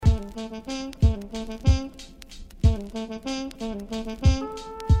Hello,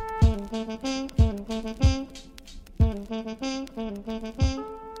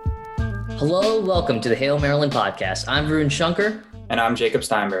 welcome to the Hail Maryland podcast. I'm Varun Shankar. And I'm Jacob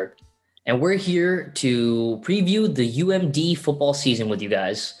Steinberg. And we're here to preview the UMD football season with you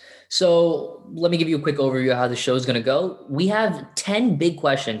guys. So let me give you a quick overview of how the show is going to go. We have 10 big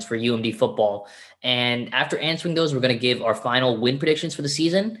questions for UMD football. And after answering those, we're going to give our final win predictions for the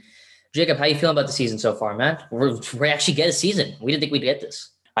season. Jacob, how you feeling about the season so far, man? We actually get a season. We didn't think we'd get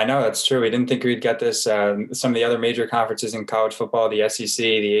this. I know, that's true. We didn't think we'd get this. Some of the other major conferences in college football, the SEC,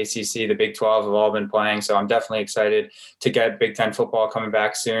 the ACC, the Big 12 have all been playing. So I'm definitely excited to get Big 10 football coming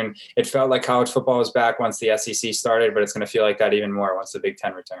back soon. It felt like college football was back once the SEC started, but it's going to feel like that even more once the Big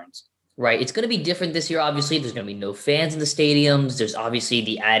 10 returns. Right. It's going to be different this year, obviously. There's going to be no fans in the stadiums. There's obviously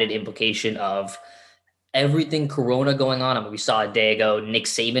the added implication of everything Corona going on. I mean, we saw a day ago, Nick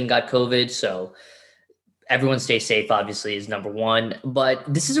Saban got COVID. So everyone stay safe, obviously, is number one. But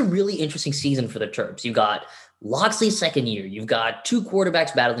this is a really interesting season for the Terps. You've got Locksley's second year. You've got two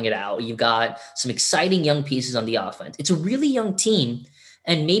quarterbacks battling it out. You've got some exciting young pieces on the offense. It's a really young team.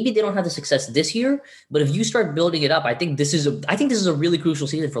 And maybe they don't have the success this year, but if you start building it up, I think this is a really crucial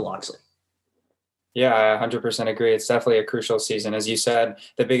season for Locksley. Yeah, I 100% agree. It's definitely a crucial season. As you said,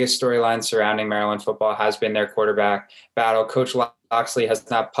 the biggest storyline surrounding Maryland football has been their quarterback battle. Coach Locksley has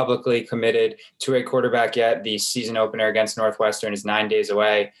not publicly committed to a quarterback yet. The season opener against Northwestern is 9 days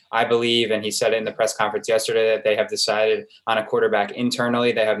away. I believe, and he said it in the press conference yesterday, that they have decided on a quarterback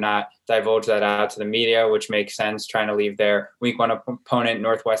internally. They have not divulged that out to the media, which makes sense, trying to leave their week one opponent,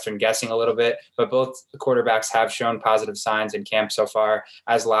 Northwestern, guessing a little bit. But both the quarterbacks have shown positive signs in camp so far.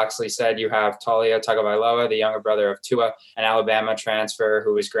 As Locksley said, you have Taulia Tagovailoa, the younger brother of Tua, an Alabama transfer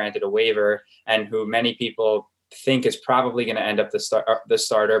who was granted a waiver and who many people think is probably going to end up the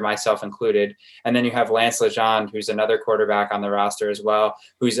starter, myself included. And then you have Lance Legendre, who's another quarterback on the roster as well,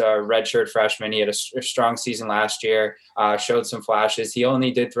 who's a redshirt freshman. He had a strong season last year, showed some flashes. He only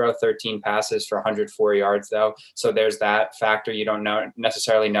did throw 13 passes for 104 yards, though. So there's that factor. You don't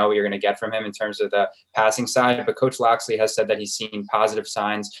necessarily know what you're going to get from him in terms of the passing side. But Coach Locksley has said that he's seen positive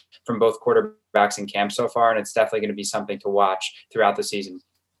signs from both quarterbacks in camp so far, and it's definitely going to be something to watch throughout the season.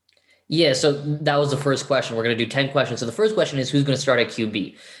 Yeah, so that was the first question. We're going to do 10 questions. So the first question is, who's going to start at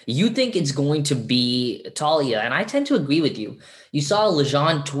QB? You think it's going to be Taulia, and I tend to agree with you. You saw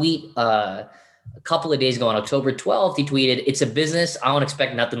Legendre tweet a couple of days ago on October 12th. He tweeted, "It's a business. I don't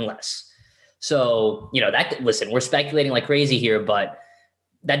expect nothing less." So, listen, we're speculating like crazy here, but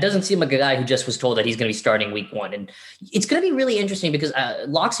that doesn't seem like a guy who just was told that he's going to be starting week one. And it's going to be really interesting because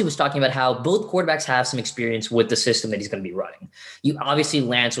Locksley was talking about how both quarterbacks have some experience with the system that he's going to be running. Obviously,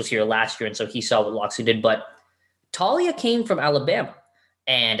 Lance was here last year, and so he saw what Locksley did. But Taulia came from Alabama.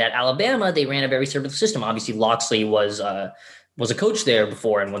 And at Alabama, they ran a very similar system. Obviously, Locksley was a coach there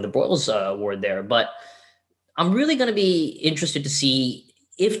before and when the Broyles were there. But I'm really going to be interested to see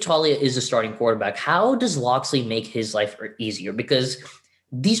if Taulia is a starting quarterback, how does Locksley make his life easier? Because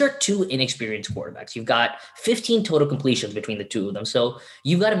these are two inexperienced quarterbacks. You've got 15 total completions between the two of them. So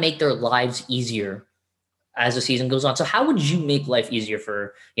you've got to make their lives easier as the season goes on. So how would you make life easier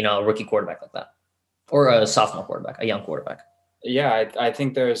for, a rookie quarterback like that, or a sophomore quarterback, a young quarterback? Yeah, I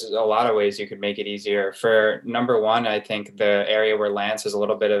think there's a lot of ways you could make it easier. For number one, I think the area where Lance has a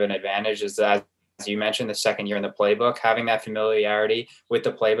little bit of an advantage is that, as you mentioned, the second year in the playbook, having that familiarity with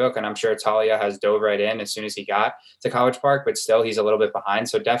the playbook. And I'm sure Taulia has dove right in as soon as he got to College Park, but still he's a little bit behind.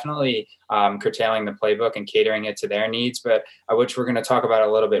 So definitely curtailing the playbook and catering it to their needs, but which we're going to talk about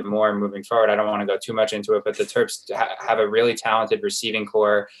a little bit more moving forward. I don't want to go too much into it, but the Terps have a really talented receiving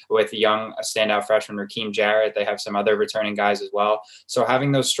core with young standout freshman Rakeem Jarrett. They have some other returning guys as well. So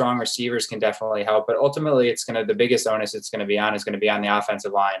having those strong receivers can definitely help, but ultimately the biggest onus it's going to be on the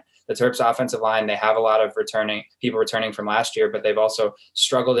offensive line. The Terps offensive line, they have a lot of people returning from last year, but they've also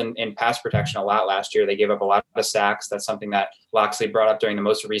struggled in pass protection a lot last year. They gave up a lot of sacks. That's something that Locksley brought up during the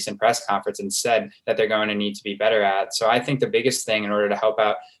most recent press conference and said that they're going to need to be better at. So I think the biggest thing in order to help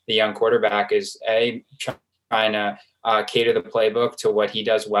out the young quarterback is trying to cater the playbook to what he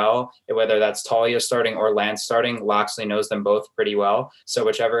does well, whether that's Taulia starting or Lance starting. Locksley knows them both pretty well. So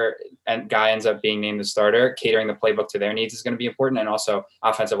whichever guy ends up being named the starter, catering the playbook to their needs is going to be important. And also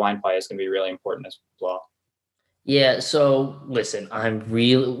offensive line play is going to be really important as well. Yeah, so listen,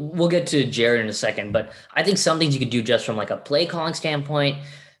 we'll get to Jared in a second, but I think some things you could do just from like a play calling standpoint.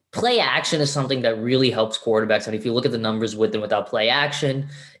 Play action is something that really helps quarterbacks. And if you look at the numbers with and without play action,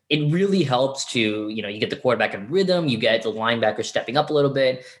 it really helps to, you get the quarterback in rhythm, you get the linebacker stepping up a little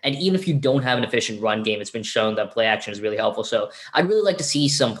bit. And even if you don't have an efficient run game, it's been shown that play action is really helpful. So I'd really like to see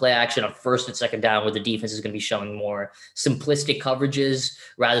some play action on first and second down where the defense is going to be showing more simplistic coverages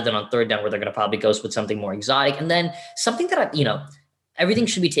rather than on third down where they're going to probably go with something more exotic. And then something that everything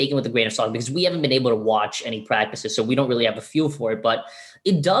should be taken with a grain of salt because we haven't been able to watch any practices, so we don't really have a feel for it. But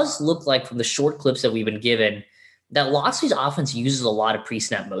it does look like from the short clips that we've been given that Locksley's offense uses a lot of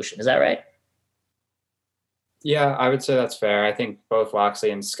pre-snap motion. Is that right? Yeah, I would say that's fair. I think both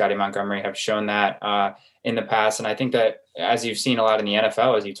Locksley and Scotty Montgomery have shown that in the past. And I think that as you've seen a lot in the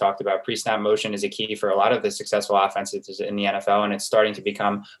NFL, as you talked about, pre-snap motion is a key for a lot of the successful offenses in the NFL. And it's starting to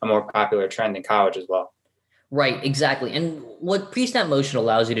become a more popular trend in college as well. Right, exactly. And what pre-snap motion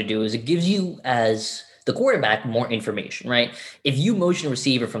allows you to do is it gives you as the quarterback more information, right? If you motion a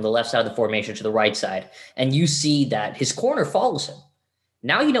receiver from the left side of the formation to the right side and you see that his corner follows him,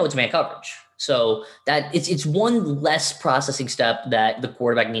 now you know it's man coverage. So that it's one less processing step that the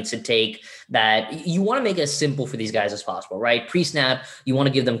quarterback needs to take, that you want to make it as simple for these guys as possible, right? Pre-snap, you want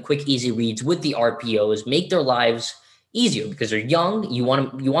to give them quick, easy reads with the RPOs, make their lives easier because they're young. You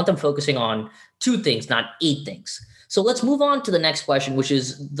want them focusing on 2 things, not 8 things. So let's move on to the next question, which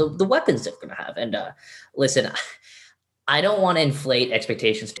is the weapons they're going to have. And listen, I don't want to inflate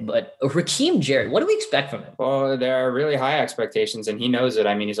expectations, but Rakim Jarrett, what do we expect from him? Well, there are really high expectations, and he knows it.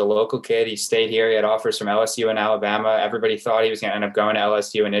 I mean, he's a local kid. He stayed here. He had offers from LSU and Alabama. Everybody thought he was going to end up going to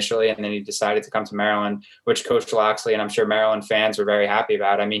LSU initially, and then he decided to come to Maryland, which Coach Locksley and I'm sure Maryland fans were very happy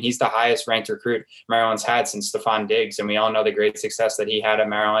about. I mean, he's the highest ranked recruit Maryland's had since Stephon Diggs, and we all know the great success that he had at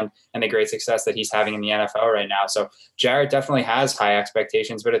Maryland and the great success that he's having in the NFL right now. So Jarrett definitely has high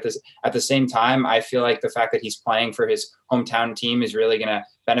expectations, but at the same time, I feel like the fact that he's playing for his hometown team is really going to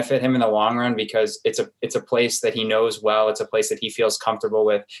benefit him in the long run because it's a place that he knows well. It's a place that he feels comfortable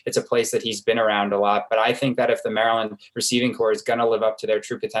with. It's a place that he's been around a lot. But I think that if the Maryland receiving corps is going to live up to their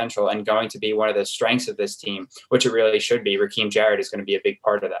true potential and going to be one of the strengths of this team, which it really should be, Rakim Jarrett is going to be a big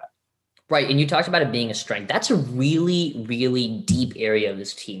part of that. Right. And you talked about it being a strength. That's a really, really deep area of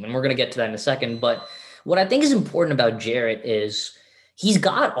this team. And we're going to get to that in a second. But what I think is important about Jarrett is he's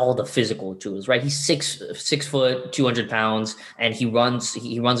got all the physical tools, right? He's 6 foot, 200 pounds, and he runs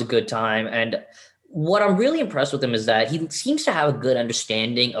a good time. And what I'm really impressed with him is that he seems to have a good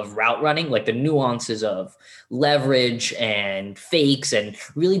understanding of route running, like the nuances of leverage and fakes and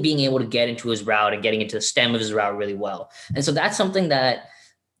really being able to get into his route and getting into the stem of his route really well. And so that's something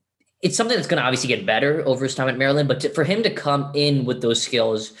that's going to obviously get better over his time at Maryland, but for him to come in with those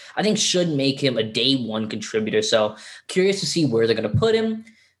skills, I think should make him a day one contributor. So curious to see where they're going to put him.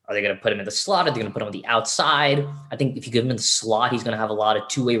 Are they going to put him in the slot? Are they going to put him on the outside? I think if you give him in the slot, he's going to have a lot of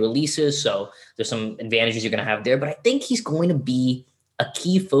 2-way releases. So there's some advantages you're going to have there, but I think he's going to be a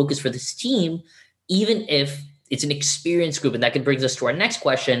key focus for this team, even if it's an experienced group. And that could bring us to our next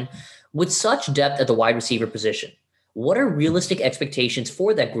question. With such depth at the wide receiver position, what are realistic expectations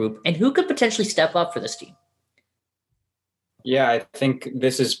for that group and who could potentially step up for this team? Yeah, I think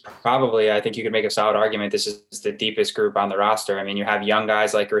this is probably, I think you could make a solid argument. This is the deepest group on the roster. I mean, you have young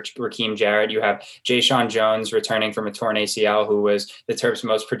guys like Rakim Jarrett. You have Jayshon Jones returning from a torn ACL, who was the Terps'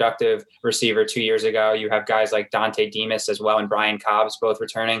 most productive receiver 2 years ago. You have guys like Dante Demas as well and Brian Cobbs both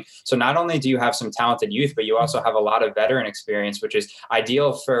returning. So not only do you have some talented youth, but you also have a lot of veteran experience, which is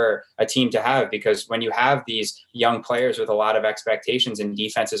ideal for a team to have, because when you have these young players with a lot of expectations and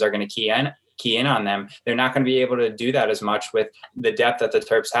defenses are going to key in on them, they're not going to be able to do that as much with the depth that the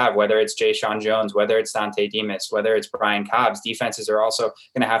Terps have, whether it's Jayshon Jones, whether it's Dante Demas, whether it's Brian Cobbs. Defenses are also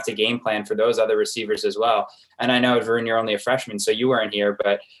going to have to game plan for those other receivers as well. And I know, Varun, you're only a freshman, so you weren't here,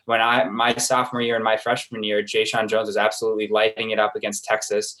 but when my sophomore year and my freshman year, Jayshon Jones was absolutely lighting it up against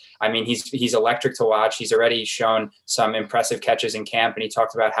Texas. I mean, he's electric to watch. He's already shown some impressive catches in camp, and he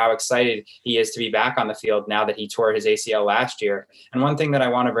talked about how excited he is to be back on the field now that he tore his ACL last year. And one thing that I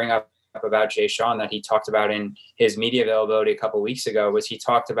want to bring up about Jayshon that he talked about in his media availability a couple of weeks ago was he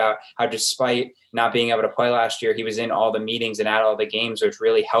talked about how despite not being able to play last year, he was in all the meetings and at all the games, which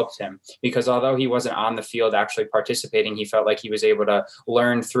really helped him, because although he wasn't on the field actually participating, he felt like he was able to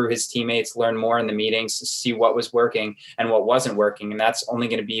learn through his teammates, learn more in the meetings, see what was working and what wasn't working. And that's only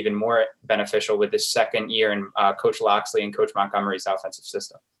going to be even more beneficial with this second year in Coach Locksley and Coach Montgomery's offensive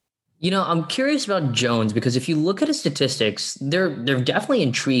system. I'm curious about Jones because if you look at his statistics, they're definitely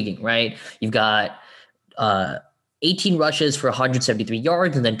intriguing, right? You've got 18 rushes for 173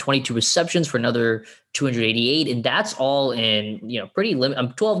 yards and then 22 receptions for another 288. And that's all in, pretty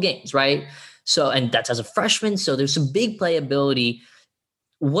 12 games, right? So, and that's as a freshman. So there's some big playability.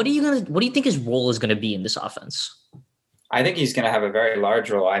 What do you think his role is going to be in this offense? I think he's going to have a very large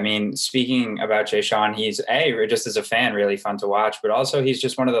role. I mean, speaking about Jay Sean, he's just as a fan, really fun to watch, but also he's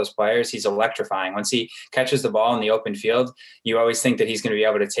just one of those players. He's electrifying. Once he catches the ball in the open field, you always think that he's going to be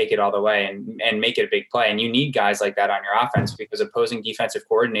able to take it all the way and make it a big play. And you need guys like that on your offense because opposing defensive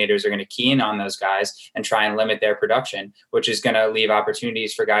coordinators are going to key in on those guys and try and limit their production, which is going to leave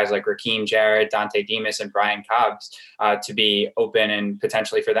opportunities for guys like Raheem Jarrett, Dante Demas, and Brian Cobbs to be open and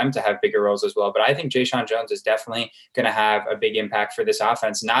potentially for them to have bigger roles as well. But I think Jay Sean Jones is definitely going to have a big impact for this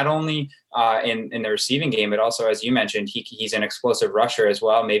offense, not only in the receiving game, but also, as you mentioned, he's an explosive rusher as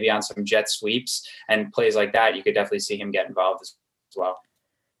well, maybe on some jet sweeps and plays like that. You could definitely see him get involved as well.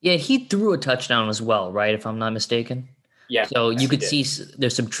 Yeah, he threw a touchdown as well, right? If I'm not mistaken. Yeah. So you could see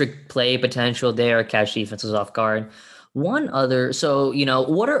there's some trick play potential there, catch defenses off guard. One other, so,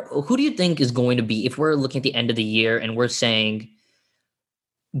 who do you think is going to be, if we're looking at the end of the year and we're saying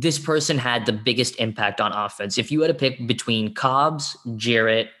this person had the biggest impact on offense, if you had to pick between Cobbs,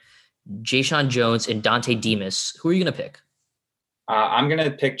 Jarrett, Jay Sean Jones, and Dante Demas, who are you going to pick? I'm going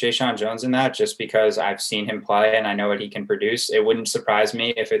to pick Jay Sean Jones in that just because I've seen him play and I know what he can produce. It wouldn't surprise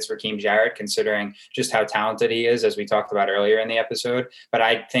me if it's Raheem Jarrett, considering just how talented he is, as we talked about earlier in the episode. But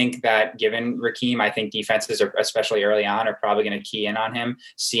I think that given Raheem, I think defenses, especially early on, are probably going to key in on him,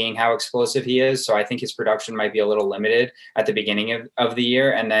 seeing how explosive he is. So I think his production might be a little limited at the beginning of the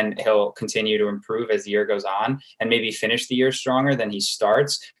year, and then he'll continue to improve as the year goes on and maybe finish the year stronger than he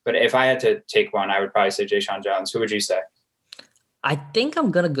starts. But if I had to take one, I would probably say Jay Sean Jones. Who would you say? I think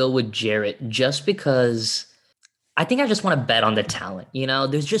I'm going to go with Jarrett just because I think I just want to bet on the talent.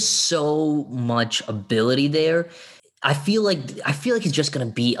 There's just so much ability there. I feel like he's just going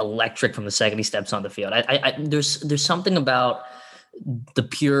to be electric from the second he steps on the field. There's something about the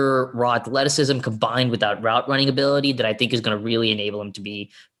pure raw athleticism combined with that route running ability that I think is going to really enable him to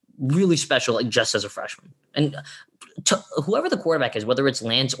be really special, like just as a freshman. And whoever the quarterback is, whether it's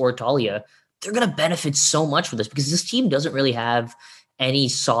Lance or Talia, they're going to benefit so much from this because this team doesn't really have any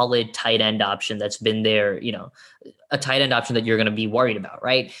solid tight end option that's been there, a tight end option that you're going to be worried about.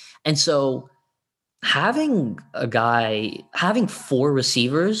 Right. And so having four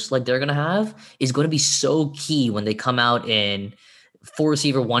receivers like they're going to have is going to be so key when they come out in 4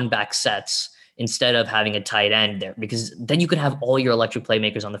 receiver, 1 back sets instead of having a tight end there, because then you can have all your electric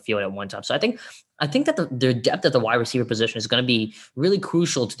playmakers on the field at one time. So I think that their depth at the wide receiver position is going to be really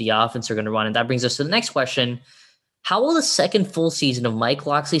crucial to the offense they're going to run. And that brings us to the next question. How will the second full season of Mike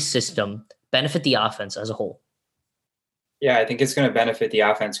Locksley's system benefit the offense as a whole? Yeah, I think it's going to benefit the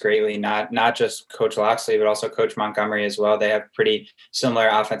offense greatly, not just Coach Locksley, but also Coach Montgomery as well. They have pretty similar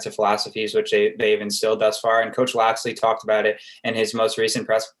offensive philosophies, which they've instilled thus far. And Coach Locksley talked about it in his most recent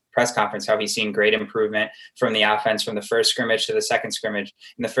press conference, how he's seen great improvement from the offense from the first scrimmage to the second scrimmage.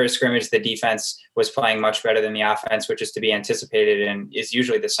 In the first scrimmage, the defense was playing much better than the offense, which is to be anticipated and is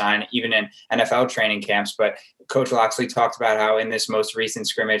usually the sign, even in NFL training camps. But Coach Locksley talked about how in this most recent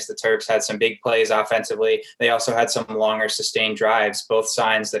scrimmage, the Terps had some big plays offensively. They also had some longer sustained drives, both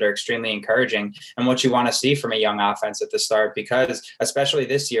signs that are extremely encouraging and what you want to see from a young offense at the start, because especially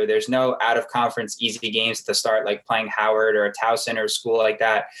this year, there's no out of conference easy games at the start, like playing Howard or a Towson or a school like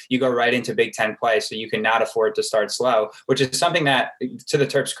that. You go right into Big Ten play, so you cannot afford to start slow, which is something that, to the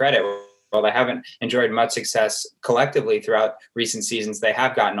Terps' credit, while they haven't enjoyed much success collectively throughout recent seasons, they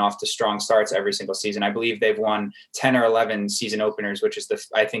have gotten off to strong starts every single season. I believe they've won 10 or 11 season openers, which is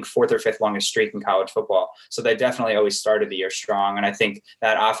I think 4th or 5th longest streak in college football. So they definitely always started the year strong. And I think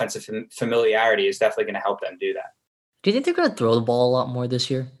that offensive familiarity is definitely going to help them do that. Do you think they're going to throw the ball a lot more this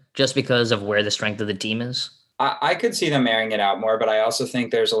year just because of where the strength of the team is? I could see them airing it out more, but I also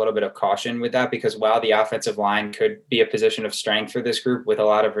think there's a little bit of caution with that because while the offensive line could be a position of strength for this group with a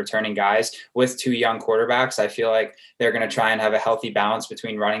lot of returning guys, with 2 young quarterbacks, I feel like they're going to try and have a healthy balance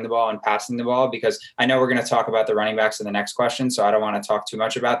between running the ball and passing the ball, because I know we're going to talk about the running backs in the next question, so I don't want to talk too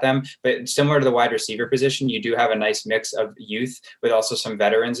much about them. But similar to the wide receiver position, you do have a nice mix of youth with also some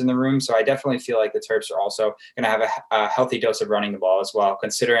veterans in the room. So I definitely feel like the Terps are also going to have a healthy dose of running the ball as well,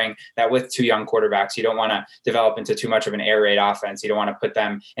 considering that with 2 young quarterbacks, you don't want to develop into too much of an air raid offense. You don't want to put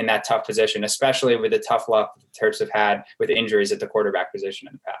them in that tough position, especially with the tough luck the Terps have had with injuries at the quarterback position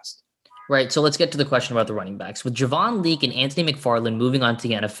in the past. Right. So let's get to the question about the running backs. With Javon Leake and Anthony McFarland moving on to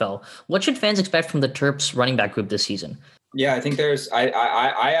the NFL, what should fans expect from the Terps running back group this season? Yeah, I think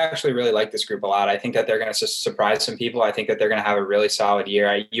I actually really like this group a lot. I think that they're going to surprise some people. I think that they're going to have a really solid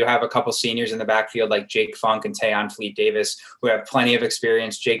year. You have a couple seniors in the backfield like Jake Funk and Tayon Fleet Davis, who have plenty of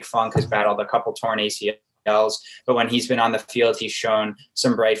experience. Jake Funk has battled a couple torn ACLs yells, but when he's been on the field, he's shown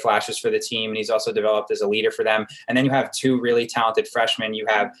some bright flashes for the team, and he's also developed as a leader for them. And then you have two really talented freshmen. You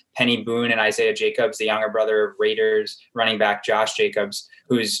have Penny Boone and Isaiah Jacobs, the younger brother of Raiders running back Josh Jacobs,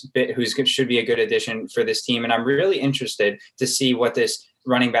 who's should be a good addition for this team. And I'm really interested to see what this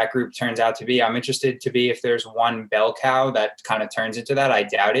running back group turns out to be. I'm interested to be if there's one bell cow that kind of turns into that. I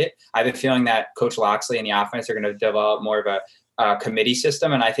doubt it. I have a feeling that Coach Locksley and the offense are going to develop more of a committee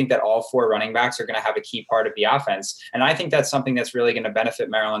system. And I think that all four running backs are going to have a key part of the offense. And I think that's something that's really going to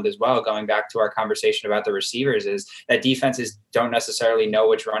benefit Maryland as well. Going back to our conversation about the receivers, is that defenses don't necessarily know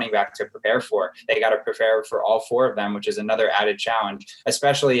which running back to prepare for. They got to prepare for all four of them, which is another added challenge,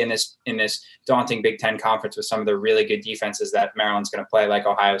 especially in this daunting Big Ten conference with some of the really good defenses that Maryland's going to play, like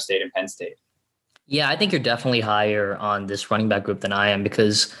Ohio State and Penn State. Yeah, I think you're definitely higher on this running back group than I am,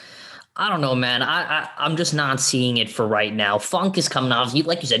 because I don't know, man. I'm just not seeing it for right now. Funk is coming off,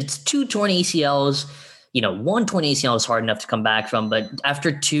 like you said, it's 2 torn ACLs. One torn ACL is hard enough to come back from, but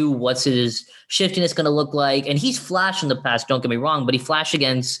after 2, what's his shiftiness going to look like? And he's flashed in the past, don't get me wrong, but he flashed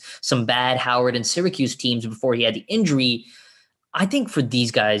against some bad Howard and Syracuse teams before he had the injury. I think for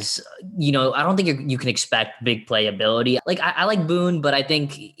these guys, I don't think you can expect big playability. Like I like Boone, but I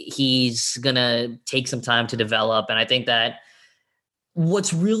think he's going to take some time to develop. And I think that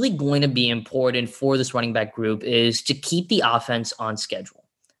what's really going to be important for this running back group is to keep the offense on schedule.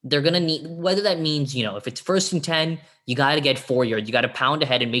 They're going to need, whether that means, if it's 1st and 10, you got to get 4 yards. You got to pound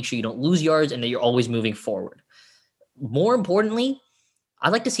ahead and make sure you don't lose yards and that you're always moving forward. More importantly,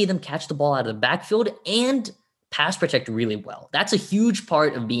 I'd like to see them catch the ball out of the backfield and pass protect really well. That's a huge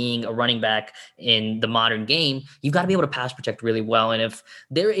part of being a running back in the modern game. You've got to be able to pass protect really well. And if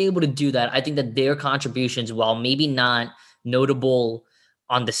they're able to do that, I think that their contributions, while maybe not notable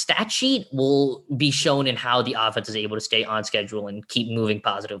on the stat sheet, will be shown in how the offense is able to stay on schedule and keep moving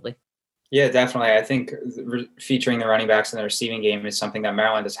positively. Yeah, definitely. I think featuring the running backs in the receiving game is something that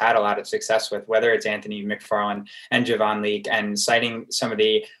Maryland has had a lot of success with, whether it's Anthony McFarland and Javon Leake, and citing some of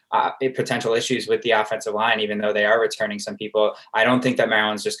the potential issues with the offensive line, even though they are returning some people. I don't think that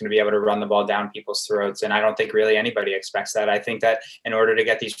Maryland's just going to be able to run the ball down people's throats. And I don't think really anybody expects that. I think that in order to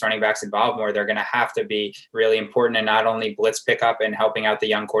get these running backs involved more, they're going to have to be really important in not only blitz pickup and helping out the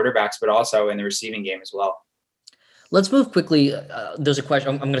young quarterbacks, but also in the receiving game as well. Let's move quickly. There's a question.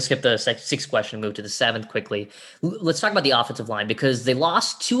 I'm going to skip the 6th question and move to the 7th quickly. Let's talk about the offensive line, because they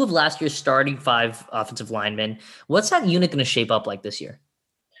lost 2 of last year's starting 5 offensive linemen. What's that unit going to shape up like this year?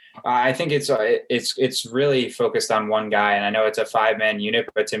 I think it's really focused on one guy, and I know it's a 5-man unit,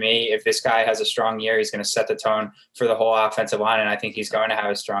 but to me, if this guy has a strong year, he's going to set the tone for the whole offensive line, and I think he's going to have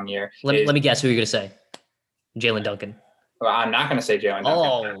a strong year. Let me guess who you're going to say. Jalen Duncan. Well, I'm not going to say Jalen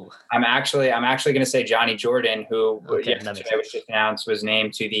Duncan. Oh, I'm actually going to say Johnny Jordan, who yesterday was just announced was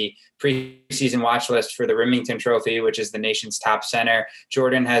named to the preseason watch list for the Remington Trophy, which is the nation's top center.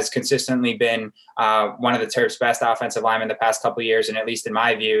 Jordan has consistently been one of the Terps' best offensive linemen the past couple of years, and at least in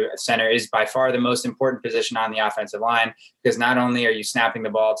my view, center is by far the most important position on the offensive line, because not only are you snapping the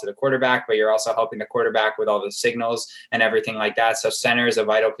ball to the quarterback, but you're also helping the quarterback with all the signals and everything like that. So center is a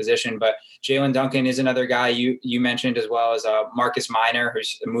vital position. But Jalen Duncan is another guy you mentioned, as well as Marcus Minor,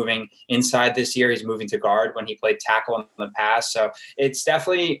 who's moving inside this year. He's moving to guard when he played tackle in the past. So it's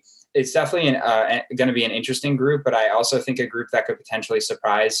definitely going to be an interesting group, but I also think a group that could potentially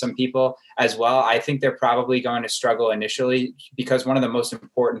surprise some people as well. I think they're probably going to struggle initially, because one of the most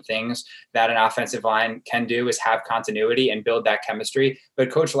important things that an offensive line can do is have continuity and build that chemistry.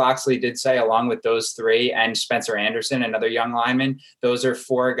 But Coach Locksley did say, along with those 3 and Spencer Anderson, another young lineman, those are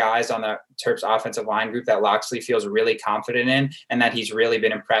 4 guys on the Terps offensive line group that Locksley feels really confident in, and that he's really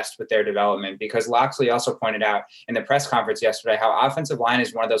been impressed with their development. Because Locksley also pointed out in the press conference yesterday how offensive line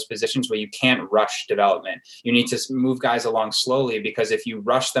is one of those positions where you can't rush development. You need to move guys along slowly, because if you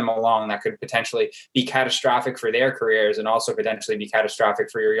rush them along, that could potentially be catastrophic for their careers, and also potentially be catastrophic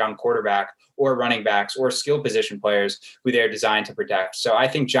for your young quarterback or running backs or skill position players who they're designed to protect. So I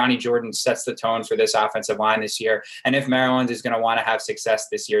think Johnny Jordan sets the tone for this offensive line this year. And if Maryland is going to want to have success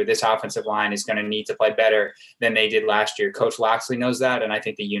this year, this offensive line is going to need to play better than they did last year. Coach Locksley knows that, and I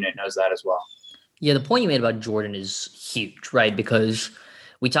think the unit knows that as well. Yeah, the point you made about Jordan is huge, right? Because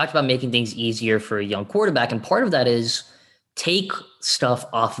we talked about making things easier for a young quarterback, and part of that is take stuff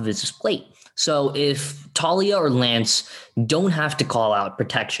off of his plate. So if Talia or Lance don't have to call out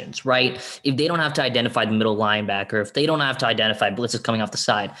protections, right? If they don't have to identify the middle linebacker, if they don't have to identify blitzes coming off the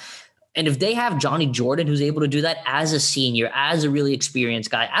side, and if they have Johnny Jordan, who's able to do that as a senior, as a really experienced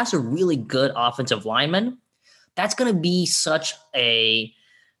guy, as a really good offensive lineman, that's going to be such a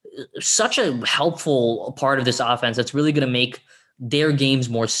helpful part of this offense. That's really going to make their games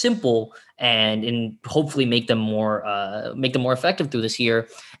more simple and hopefully make them more effective through this year.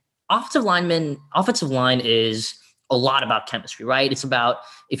 Offensive line is a lot about chemistry, right? It's about,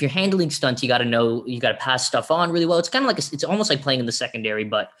 if you're handling stunts, you got to pass stuff on really well. It's kind of like, it's almost like playing in the secondary,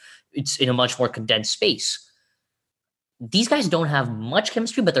 but it's in a much more condensed space. These guys don't have much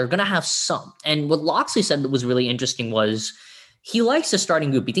chemistry, but they're going to have some. And what Locksley said that was really interesting was he likes the starting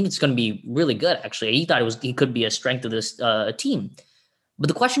group. He thinks it's going to be really good, actually. He thought he could be a strength of this team. But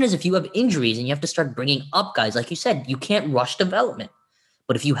the question is, if you have injuries and you have to start bringing up guys, like you said, you can't rush development.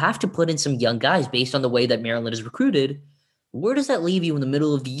 But if you have to put in some young guys based on the way that Maryland is recruited, where does that leave you in the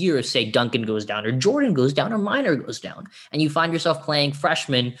middle of the year if, say, Duncan goes down or Jordan goes down or Minor goes down, and you find yourself playing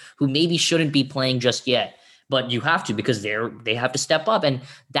freshmen who maybe shouldn't be playing just yet, but you have to because they have to step up? And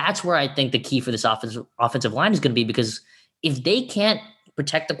that's where I think the key for this offensive line is going to be, because if they can't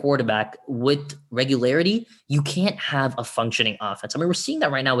protect the quarterback with regularity, you can't have a functioning offense. I mean, we're seeing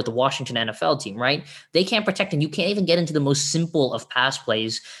that right now with the Washington NFL team, right? They can't protect, and you can't even get into the most simple of pass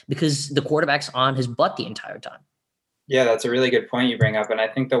plays because the quarterback's on his butt the entire time. Yeah, that's a really good point you bring up. And I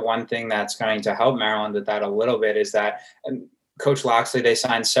think the one thing that's going to help Maryland with that a little bit is that Coach Locksley, they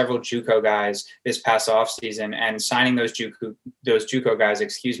signed several JUCO guys this past offseason, and signing those JUCO guys,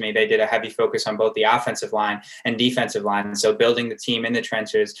 they did a heavy focus on both the offensive line and defensive line. So building the team in the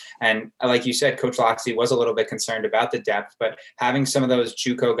trenches. And like you said, Coach Locksley was a little bit concerned about the depth, but having some of those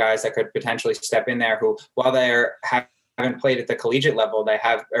JUCO guys that could potentially step in there who, while they're haven't played at the collegiate level,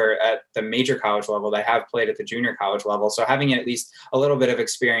 or at the major college level, they have played at the junior college level. So having at least a little bit of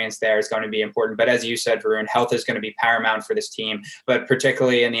experience there is going to be important. But as you said, Varun, health is going to be paramount for this team, but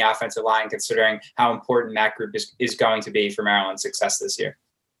particularly in the offensive line, considering how important that group is going to be for Maryland's success this year.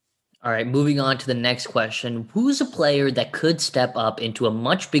 All right, moving on to the next question. Who's a player that could step up into a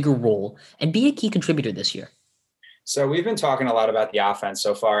much bigger role and be a key contributor this year? So we've been talking a lot about the offense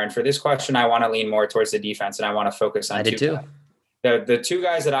so far. And for this question, I want to lean more towards the defense, and I want to focus on I did too. The two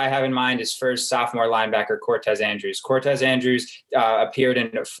guys that I have in mind is first sophomore linebacker Cortez Andrews. Cortez Andrews appeared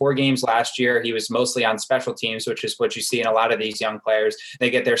in 4 games last year. He was mostly on special teams, which is what you see in a lot of these young players.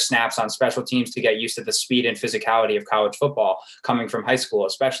 They get their snaps on special teams to get used to the speed and physicality of college football coming from high school,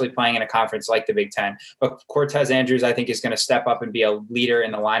 especially playing in a conference like the Big Ten. But Cortez Andrews, I think, is going to step up and be a leader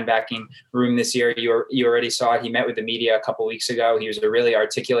in the linebacking room this year. You already saw it. He met with the media a couple weeks ago. He was a really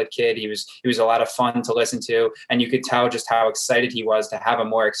articulate kid. He was a lot of fun to listen to, and you could tell just how excited he was to have a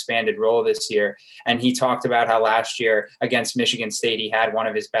more expanded role this year. And he talked about how last year against Michigan State, he had one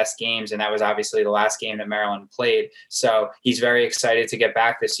of his best games, and that was obviously the last game that Maryland played. So he's very excited to get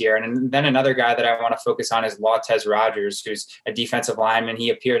back this year. And then another guy that I want to focus on is Lautez Rogers, who's a defensive lineman.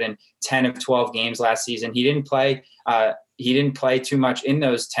 He appeared in 10 of 12 games last season. He didn't play too much in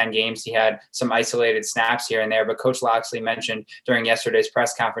those 10 games. He had some isolated snaps here and there, but Coach Locksley mentioned during yesterday's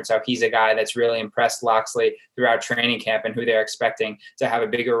press conference how he's a guy that's really impressed Locksley throughout training camp and who they're expecting to have a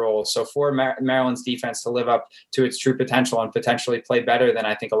bigger role. So for Maryland's defense to live up to its true potential and potentially play better than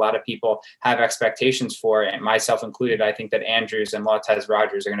I think a lot of people have expectations for, and myself included, I think that Andrews and Lautez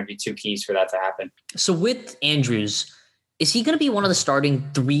Rogers are going to be 2 keys for that to happen. So with Andrews, is he going to be one of the starting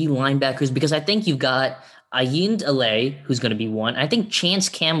 3 linebackers? Because I think you've got Ayind Alay, who's going to be one. I think Chance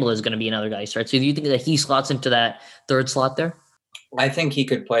Campbell is going to be another guy who starts. So do you think that he slots into that 3rd slot there? I think he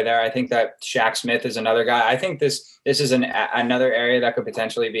could play there. I think that Shaq Smith is another guy. I think this is another area that could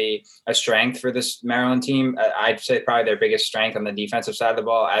potentially be a strength for this Maryland team. I'd say probably their biggest strength on the defensive side of the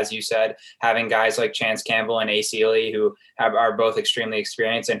ball. As you said, having guys like Chance Campbell and A.C. Lee who are both extremely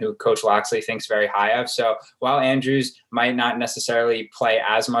experienced and who Coach Locksley thinks very high of. So while Andrews might not necessarily play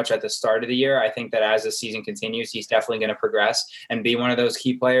as much at the start of the year, I think that as the season continues, he's definitely going to progress and be one of those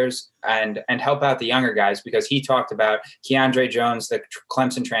key players and help out the younger guys, because he talked about Keandre Jones, the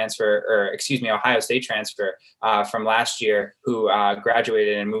Clemson transfer, Ohio State transfer from last year, who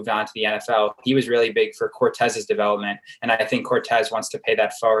graduated and moved on to the NFL. He was really big for Cortez's development. And I think Cortez wants to pay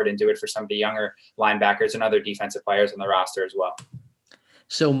that forward and do it for some of the younger linebackers and other defensive players on the roster as well.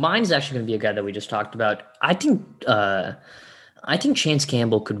 So mine's actually going to be a guy that we just talked about. I think Chance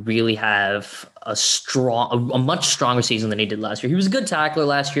Campbell could really have a much stronger season than he did last year. He was a good tackler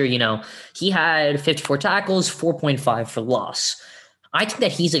last year. He had 54 tackles, 4.5 for loss. I think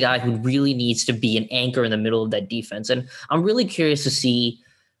that he's a guy who really needs to be an anchor in the middle of that defense. And I'm really curious to see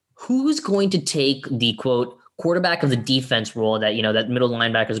who's going to take the quote quarterback of the defense role that, that middle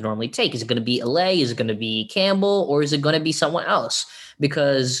linebackers normally take. Is it going to be Alay? Is it going to be Campbell? Or is it going to be someone else?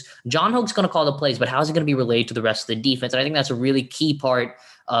 Because John Hoke's going to call the plays, but how's it going to be related to the rest of the defense? And I think that's a really key part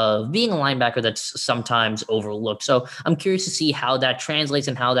of being a linebacker that's sometimes overlooked. So I'm curious to see how that translates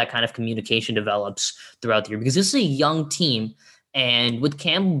and how that kind of communication develops throughout the year, because this is a young team. And with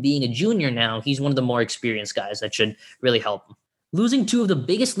Campbell being a junior now, he's one of the more experienced guys that should really help him. Losing two of the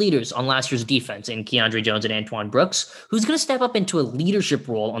biggest leaders on last year's defense in Keandre Jones and Antoine Brooks, who's going to step up into a leadership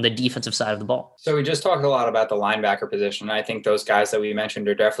role on the defensive side of the ball. So we just talked a lot about the linebacker position. I think those guys that we mentioned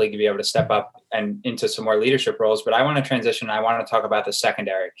are definitely going to be able to step up and into some more leadership roles. But I want to transition. I want to talk about the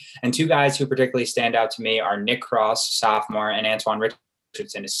secondary. And two guys who particularly stand out to me are Nick Cross, sophomore, and Antoine Richardson,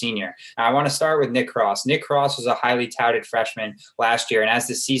 a senior. Now, I want to start with Nick Cross. Nick Cross was a highly touted freshman last year. And as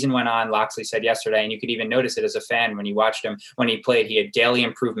the season went on, Locksley said yesterday, and you could even notice it as a fan when you watched him when he played, he had daily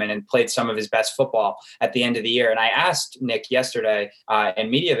improvement and played some of his best football at the end of the year. And I asked Nick yesterday in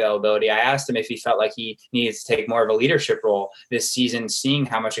media availability, I asked him if he felt like he needed to take more of a leadership role this season, seeing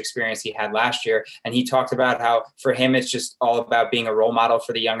how much experience he had last year. And he talked about how for him, it's just all about being a role model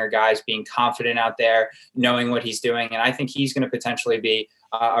for the younger guys, being confident out there, knowing what he's doing. And I think he's going to potentially be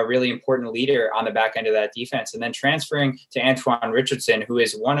a really important leader on the back end of that defense. And then transferring to Antoine Richardson, who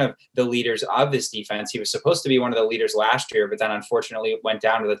is one of the leaders of this defense. He was supposed to be one of the leaders last year, but then unfortunately went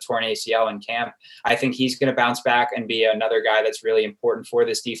down to the torn ACL in camp. I think he's going to bounce back and be another guy that's really important for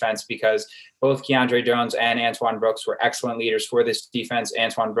this defense, because both Keandre Jones and Antoine Brooks were excellent leaders for this defense.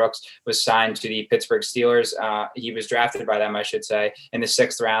 Antoine Brooks was signed to the Pittsburgh Steelers. He was drafted by them, I should say, in the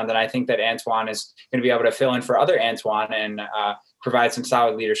 6th round. And I think that Antoine is going to be able to fill in for other Antoine and provide some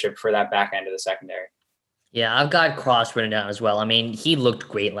solid leadership for that back end of the secondary. Yeah, I've got Cross written down as well. I mean, he looked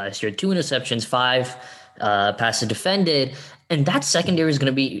great last year. 2 interceptions, 5 passes defended. And that secondary is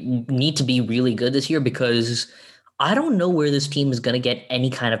going to need to be really good this year, because I don't know where this team is going to get any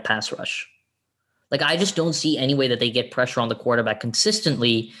kind of pass rush. Like, I just don't see any way that they get pressure on the quarterback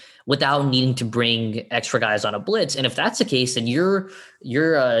consistently without needing to bring extra guys on a blitz. And if that's the case, then your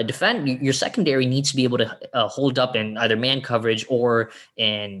secondary needs to be able to hold up in either man coverage or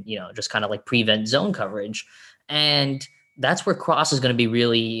in, just kind of like prevent zone coverage. And that's where Cross is going to be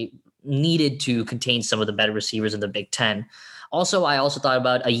really needed to contain some of the better receivers in the Big Ten. Also, I also thought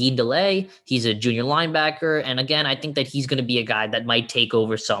about Ayin Delay. He's a junior linebacker. And again, I think that he's going to be a guy that might take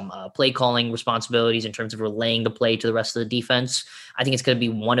over some play calling responsibilities in terms of relaying the play to the rest of the defense. I think it's going to be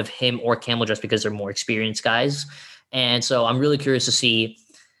one of him or Campbell, just because they're more experienced guys. And so I'm really curious to see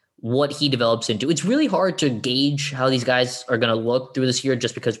what he develops into. It's really hard to gauge how these guys are going to look through this year,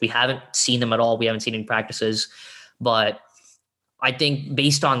 just because we haven't seen them at all. We haven't seen any practices. But I think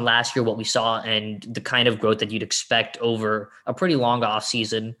based on last year, what we saw and the kind of growth that you'd expect over a pretty long off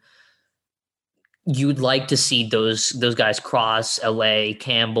season, you'd like to see those guys, Cross, LA,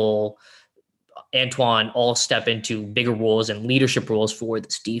 Campbell, Antoine, all step into bigger roles and leadership roles for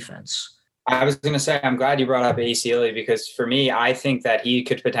this defense. I was going to say, I'm glad you brought up Ace Ely, because for me, I think that he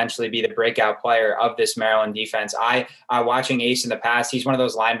could potentially be the breakout player of this Maryland defense. Watching Ace in the past, he's one of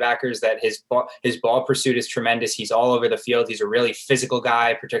those linebackers that his ball pursuit is tremendous. He's all over the field. He's a really physical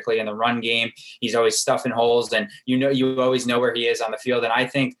guy, particularly in the run game. He's always stuffing holes, and you always know where he is on the field. And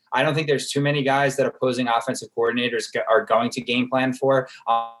I don't think there's too many guys that opposing offensive coordinators are going to game plan for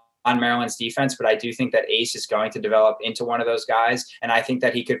on Maryland's defense, but I do think that Ace is going to develop into one of those guys. And I think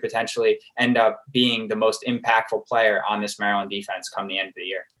that he could potentially end up being the most impactful player on this Maryland defense come the end of the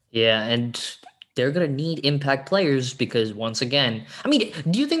year. Yeah. And they're going to need impact players, because once again, I mean,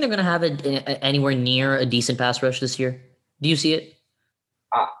 do you think they're going to have anywhere near a decent pass rush this year? Do you see it?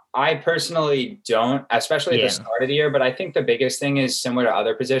 I personally don't, especially at the start of the year, but I think the biggest thing is similar to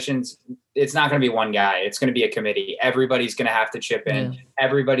other positions. It's not going to be one guy. It's going to be a committee. Everybody's going to have to chip in. Yeah.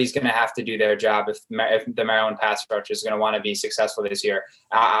 Everybody's going to have to do their job if the Maryland pass rush is going to want to be successful this year.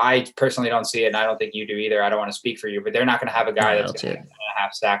 I personally don't see it, and I don't think you do either. I don't want to speak for you, but they're not going to have a guy that's going to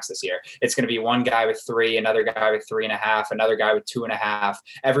have sacks this year. It's going to be one guy with 3, another guy with 3.5, another guy with 2.5.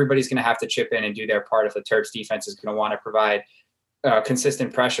 Everybody's going to have to chip in and do their part if the Terps defense is going to want to provide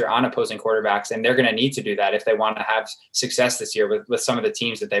consistent pressure on opposing quarterbacks. And they're going to need to do that if they want to have success this year with some of the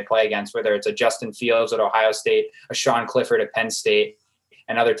teams that they play against, whether it's a Justin Fields at Ohio State, a Sean Clifford at Penn State,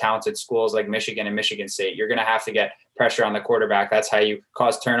 and other talented schools like Michigan and Michigan State. You're going to have to get pressure on the quarterback. That's how you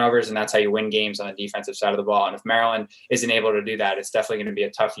cause turnovers, and that's how you win games on the defensive side of the ball. And if Maryland isn't able to do that, it's definitely going to be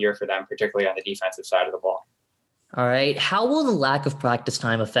a tough year for them, particularly on the defensive side of the ball. All right. How will the lack of practice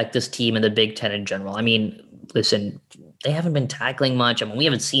time affect this team and the Big Ten in general? I mean, listen, they haven't been tackling much. I mean, we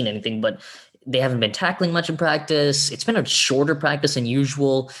haven't seen anything, but they haven't been tackling much in practice. It's been a shorter practice than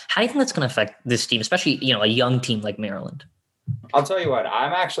usual. How do you think that's going to affect this team, especially, a young team like Maryland? I'll tell you what,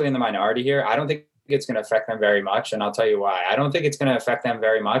 I'm actually in the minority here. I don't think it's going to affect them very much. And I'll tell you why. I don't think it's going to affect them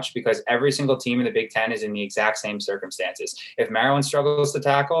very much, because every single team in the Big Ten is in the exact same circumstances. If Maryland struggles to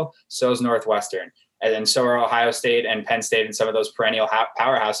tackle, so is Northwestern. And then so are Ohio State and Penn State and some of those perennial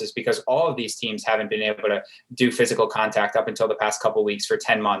powerhouses, because all of these teams haven't been able to do physical contact up until the past couple of weeks for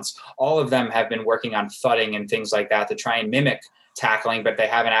 10 months. All of them have been working on thudding and things like that to try and mimic tackling, but they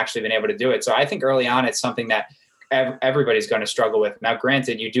haven't actually been able to do it. So I think early on, it's something that everybody's going to struggle with. Now,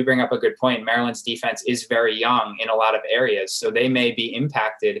 granted, you do bring up a good point. Maryland's defense is very young in a lot of areas, so they may be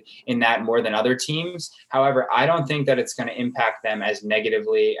impacted in that more than other teams. However, I don't think that it's going to impact them as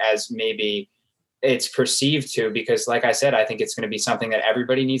negatively as maybe it's perceived to, because like I said, I think it's going to be something that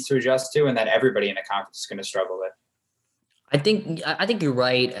everybody needs to adjust to and that everybody in the conference is going to struggle with. I think you're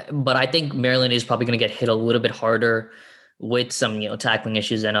right, but I think Maryland is probably going to get hit a little bit harder with some, tackling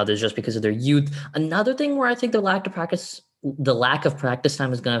issues than others just because of their youth. Another thing where I think the lack of practice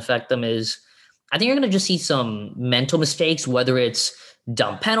time is going to affect them is I think you're going to just see some mental mistakes, whether it's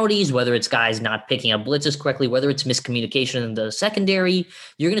dumb penalties, whether it's guys not picking up blitzes correctly, whether it's miscommunication in the secondary.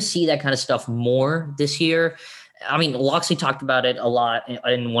 You're going to see that kind of stuff more this year. I mean, Locksley talked about it a lot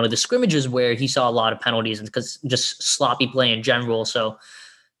in one of the scrimmages where he saw a lot of penalties and because just sloppy play in general. So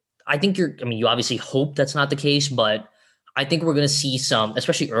I think you obviously hope that's not the case, but I think we're going to see some,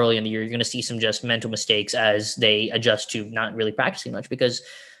 especially early in the year, you're going to see some just mental mistakes as they adjust to not really practicing much because,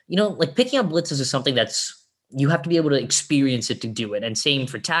 like picking up blitzes is something you have to be able to experience it to do it. And same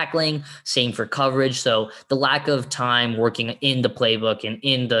for tackling, same for coverage. So the lack of time working in the playbook and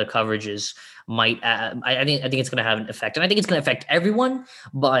in the coverages might, I think it's going to have an effect. And I think it's going to affect everyone,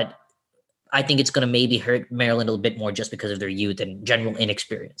 but I think it's going to maybe hurt Maryland a little bit more just because of their youth and general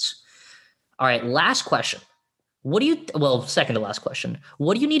inexperience. All right, last question. Second to last question.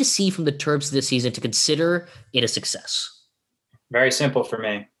 What do you need to see from the Terps this season to consider it a success? Very simple for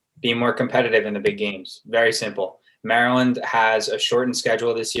me. Be more competitive in the big games. Very simple. Maryland has a shortened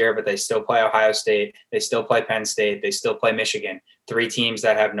schedule this year, but they still play Ohio State. They still play Penn State. They still play Michigan. 3 teams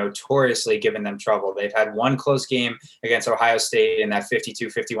that have notoriously given them trouble. They've had one close game against Ohio State in that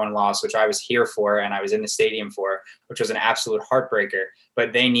 52-51 loss, which I was here for and I was in the stadium for, which was an absolute heartbreaker.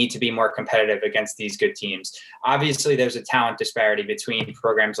 But they need to be more competitive against these good teams. Obviously, there's a talent disparity between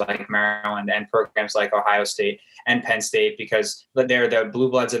programs like Maryland and programs like Ohio State and Penn State because they're the blue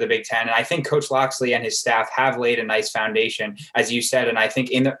bloods of the Big Ten. And I think Coach Locksley and his staff have laid a nice foundation, as you said. And I think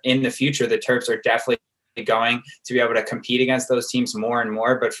in the future, the Terps are definitely going to be able to compete against those teams more and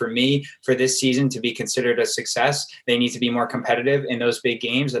more. But for me, for this season to be considered a success, they need to be more competitive in those big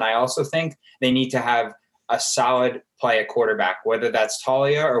games. And I also think they need to have a solid play at quarterback, whether that's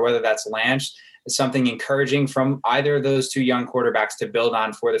Taulia or whether that's Lance. Something encouraging from either of those 2 young quarterbacks to build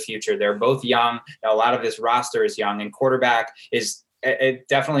on for the future. They're both young. A lot of this roster is young, and quarterback is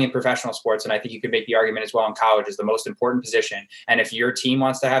definitely in professional sports. And I think you could make the argument as well in college is the most important position. And if your team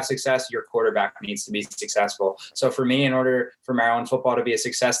wants to have success, your quarterback needs to be successful. So for me, in order for Maryland football to be a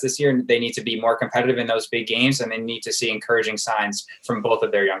success this year, they need to be more competitive in those big games, and they need to see encouraging signs from both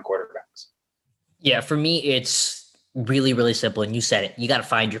of their young quarterbacks. Yeah, for me, it's really, really simple. And you said it. You got to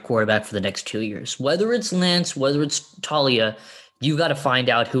find your quarterback for the next 2 years. Whether it's Lance, whether it's Taulia, you got to find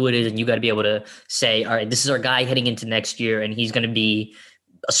out who it is, and you got to be able to say, all right, this is our guy heading into next year, and he's going to be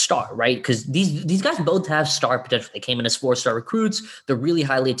a star, right? Because these guys both have star potential. They came in as 4-star recruits. They're really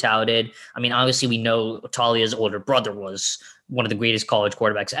highly touted. I mean, obviously, we know Talia's older brother was one of the greatest college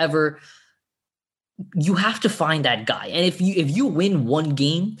quarterbacks ever. You have to find that guy. And if you win one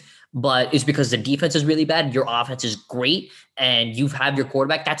game, but it's because the defense is really bad, your offense is great, and you have your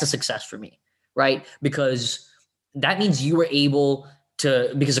quarterback, that's a success for me, right? Because that means you were able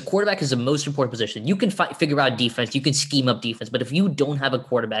to, because a quarterback is the most important position. You can figure out defense, you can scheme up defense, but if you don't have a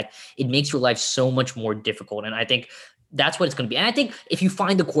quarterback, it makes your life so much more difficult. And I think that's what it's going to be. And I think if you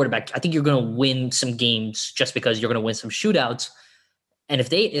find the quarterback, I think you're going to win some games just because you're going to win some shootouts. And if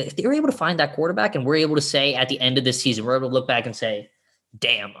they're able to find that quarterback, and we're able to say at the end of this season, we're able to look back and say,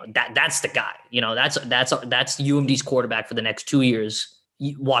 damn, that's the guy. That's UMD's quarterback for the next 2 years.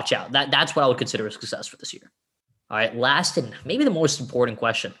 Watch out. That's what I would consider a success for this year. All right, last and maybe the most important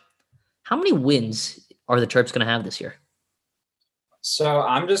question. How many wins are the Terps going to have this year? So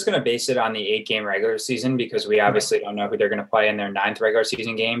I'm just going to base it on the 8-game regular season because we obviously don't know who they're going to play in their 9th regular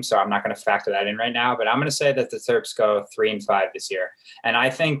season game. So I'm not going to factor that in right now, but I'm going to say that the Terps go 3-5 this year. And I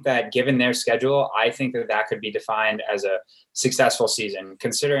think that given their schedule, I think that could be defined as a successful season,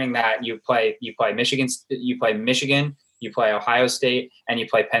 considering that you play Michigan, you play Ohio State, and you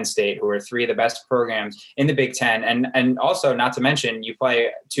play Penn State, who are 3 of the best programs in the Big Ten. And also, not to mention, you play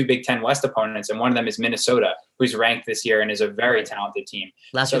 2 Big Ten West opponents, and one of them is Minnesota, who's ranked this year and is a very talented team.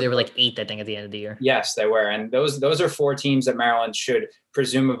 Last year, they were like 8th, I think, at the end of the year. Yes, they were. And those are 4 teams that Maryland should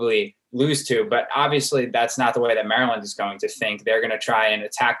presumably lose to. But obviously that's not the way that Maryland is going to think. They're going to try and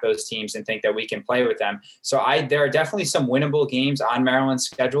attack those teams and think that we can play with them. So there are definitely some winnable games on Maryland's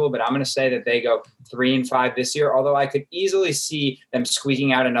schedule, but I'm going to say that they go 3-5 this year, although I could easily see them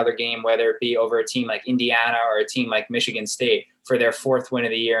squeaking out another game, whether it be over a team like Indiana or a team like Michigan State for their 4th win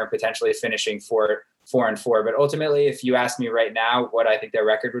of the year and potentially finishing 4-4. But ultimately, if you ask me right now what I think their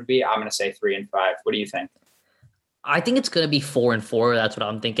record would be, I'm going to say 3-5. What do you think? I think it's going to be 4-4. That's what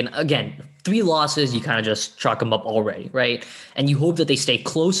I'm thinking. Again, 3 losses, you kind of just chalk them up already, right? And you hope that they stay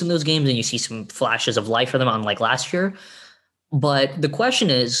close in those games and you see some flashes of life for them unlike last year. But the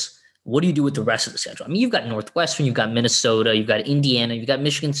question is, what do you do with the rest of the schedule? I mean, you've got Northwestern, you've got Minnesota, you've got Indiana, you've got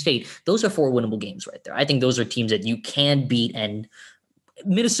Michigan State. Those are 4 winnable games right there. I think those are teams that you can beat, and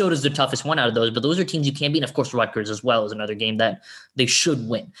Minnesota is the toughest one out of those, but those are teams you can beat. And of course, Rutgers as well is another game that they should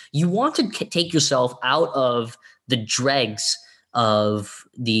win. You want to take yourself out of the dregs of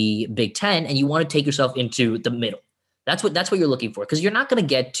the Big Ten, and you want to take yourself into the middle. That's what you're looking for, because you're not going to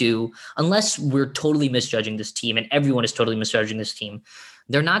get to, unless we're totally misjudging this team and everyone is totally misjudging this team,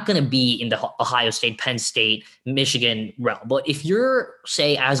 they're not going to be in the Ohio State, Penn State, Michigan realm. But if you're,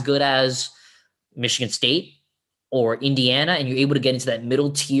 say, as good as Michigan State or Indiana, and you're able to get into that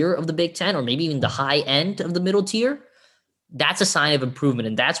middle tier of the Big Ten, or maybe even the high end of the middle tier, that's a sign of improvement.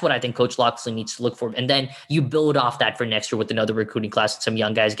 And that's what I think Coach Locksley needs to look for. And then you build off that for next year with another recruiting class and some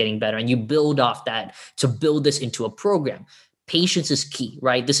young guys getting better. And you build off that to build this into a program. Patience is key,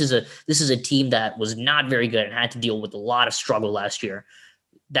 right? This is a team that was not very good and had to deal with a lot of struggle last year.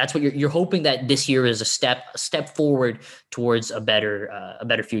 That's what you're hoping, that this year is a step forward towards a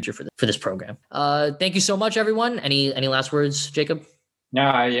better future for this program. Thank you so much, everyone. Any last words, Jacob?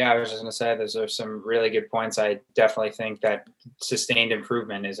 No, yeah, I was just going to say those are some really good points. I definitely think that sustained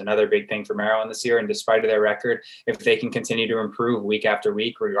improvement is another big thing for Maryland this year. And despite of their record, if they can continue to improve week after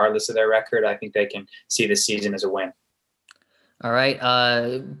week, regardless of their record, I think they can see this season as a win. All right.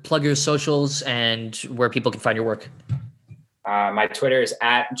 Plug your socials and where people can find your work. My Twitter is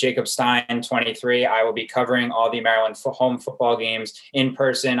 @JacobStein23. I will be covering all the Maryland home football games in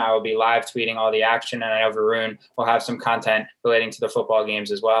person. I will be live tweeting all the action, and I know Varun will have some content relating to the football games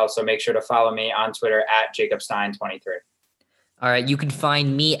as well. So make sure to follow me on Twitter @JacobStein23. All right. You can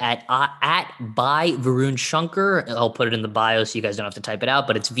find me at by Varun Shankar. I'll put it in the bio so you guys don't have to type it out,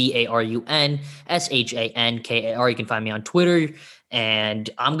 but it's VARUNSHANKAR. You can find me on Twitter. And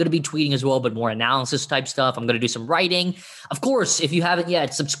I'm going to be tweeting as well, but more analysis type stuff. I'm going to do some writing. Of course, if you haven't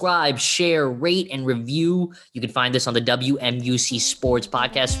yet, subscribe, share, rate, and review. You can find this on the WMUC Sports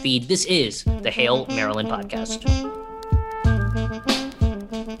podcast feed. This is the Hail Maryland podcast.